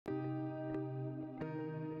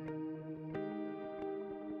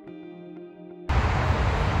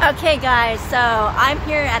Okay guys, so I'm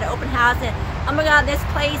here at an open house and oh my god, this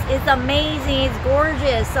place is amazing. It's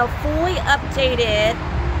gorgeous. So fully updated.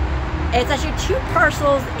 It's actually 2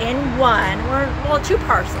 parcels in one. Well, 2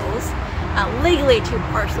 parcels. Legally 2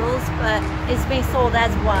 parcels, but it's being sold as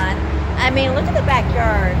one. I mean, look at the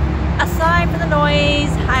backyard. Aside from the noise,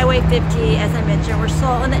 Highway 50, as I mentioned, we're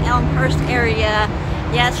still in the Elmhurst area.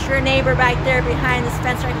 Yes, your neighbor back there behind this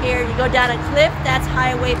fence right here. You go down a cliff, that's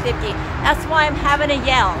Highway 50. That's why I'm having to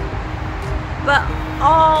yell. But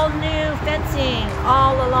all new fencing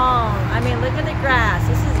all along. I mean, look at the grass.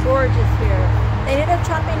 This is gorgeous here. They ended up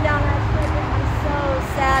chopping down that cliff. I'm so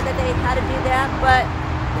sad that they had to do that, but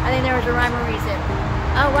I think there was a rhyme or reason.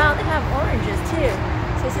 Oh wow, they have oranges too.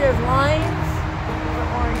 So see, there's limes or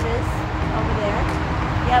oranges over there.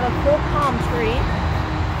 You have a full palm tree.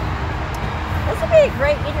 This would be a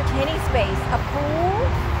great entertaining space. A pool,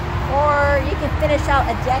 or you can finish out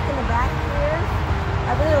a deck in the back here.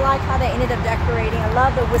 I really like how they ended up decorating. I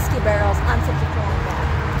love the whiskey barrels. I'm such a fan of that.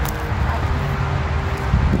 I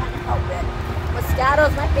can't help it.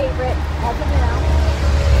 Moscato's my favorite, as you know.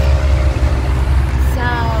 So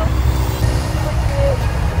cute.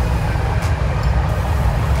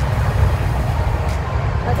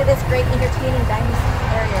 Look at this great entertaining dining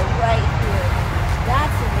area right here.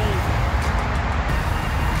 That's amazing.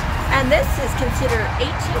 And this is considered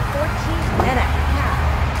 1814 and a half.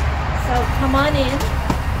 So come on in.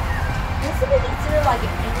 This would be considered like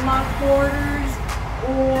an in-law quarters,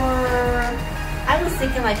 or I was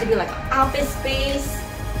thinking like it'd be like an office space.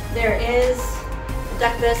 There is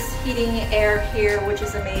ductless heating air here, which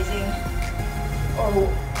is amazing. Oh,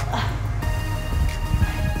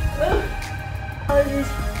 allergies.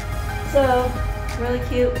 So really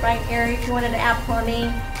cute, bright area. If you wanted to add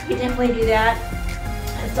plumbing, you can definitely do that.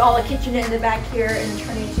 Install a kitchen in the back here and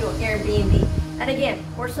turn it into an Airbnb. And again,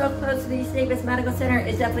 we're so close to the East Davis Medical Center,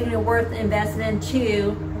 it's definitely going to be worth the investment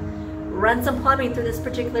to run some plumbing through this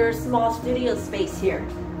particular small studio space here.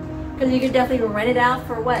 Because you can definitely rent it out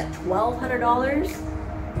for what, $1,200?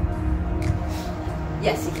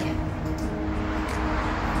 Yes, you can.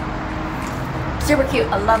 Super cute.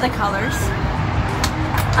 I love the colors.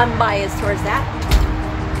 I'm biased towards that.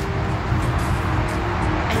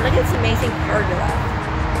 And look at this amazing pergola.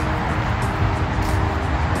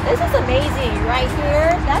 This is amazing right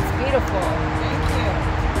here. That's beautiful. Thank you.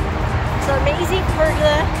 So amazing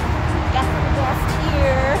pergola. Got some guests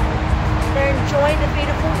here. They're enjoying the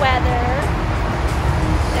beautiful weather.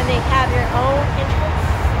 And they have your own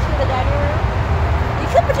entrance to the dining room. You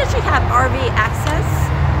could potentially have RV access.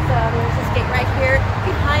 So there's this gate right here.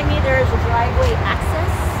 Behind me there's a driveway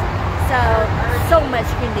access. So much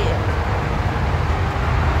you can do.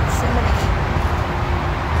 So much.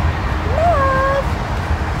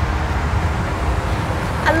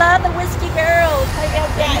 I love the whiskey barrels. How you guys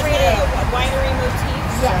decorated? Winery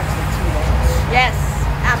motifs. Yes. Yes,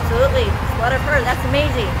 absolutely. That's what I've heard. That's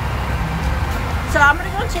amazing. So I'm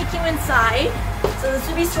gonna go take you inside. So this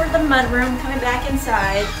would be sort of the mudroom coming back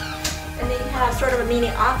inside. And then you have sort of a mini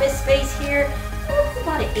office space here. It's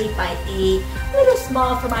about an 8x8. A little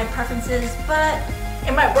small for my preferences, but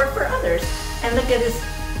it might work for others. And look at this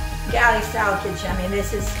galley style kitchen. I mean,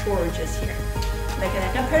 this is gorgeous here. Look at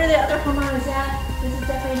that. Compared to the other home I was at, this is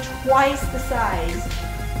definitely twice the size.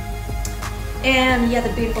 And you have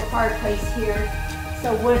the beautiful fireplace here.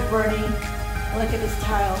 So wood burning. Look at this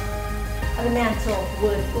tile. On the mantle,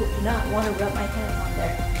 wood. Ooh, do not want to rub my hands on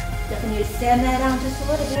there. Definitely need to sand that out just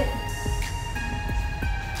a little bit.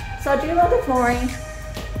 So I do love the flooring.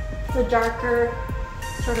 It's a darker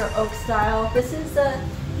sort of oak style. This is the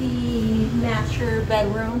master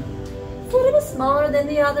bedroom. It's a little bit smaller than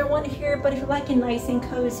the other one here, but if you like it nice and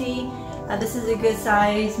cozy, this is a good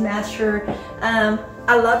size master.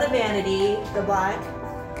 I love the vanity, the black,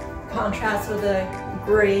 contrast with the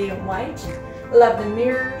gray and white. I love the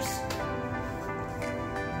mirrors.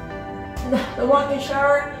 The walk-in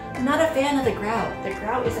shower. I'm not a fan of the grout. The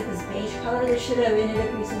grout is like this beige color. They should have ended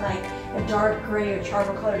up using like a dark gray or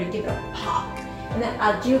charcoal color to give it a pop. And then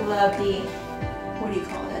I do love the, what do you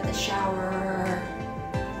call that? The shower.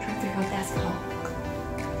 I'm trying to figure out what that's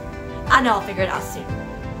called. I know, I'll figure it out soon.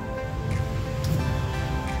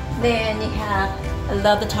 Then you have, I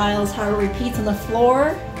love the tiles, how it repeats on the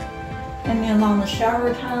floor. And then along the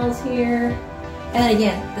shower tiles here. And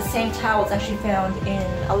again, the same tile is actually found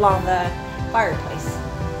along the fireplace.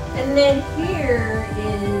 And then here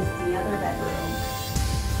is the other bedroom.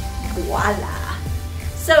 Voila.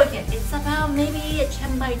 So again, it's about maybe a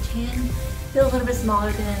 10 by 10. Feels a little bit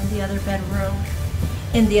smaller than the other bedroom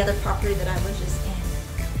in the other property that I was just in.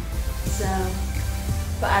 So,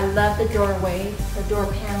 but I love the doorway, the door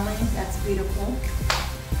paneling. That's beautiful.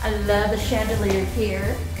 I love the chandelier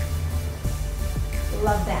here.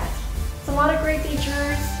 Love that. It's a lot of great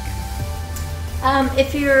features.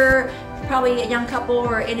 If you're probably a young couple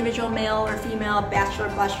or individual male or female, bachelor,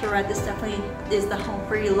 bachelorette, this definitely is the home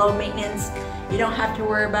for you. Low maintenance. You don't have to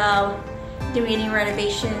worry about doing any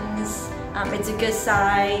renovations. It's a good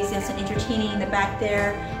size. There's some entertaining in the back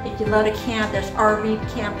there. If you love to camp, there's RV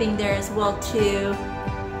camping there as well too.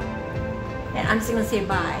 And I'm just gonna say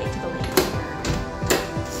bye to the lady.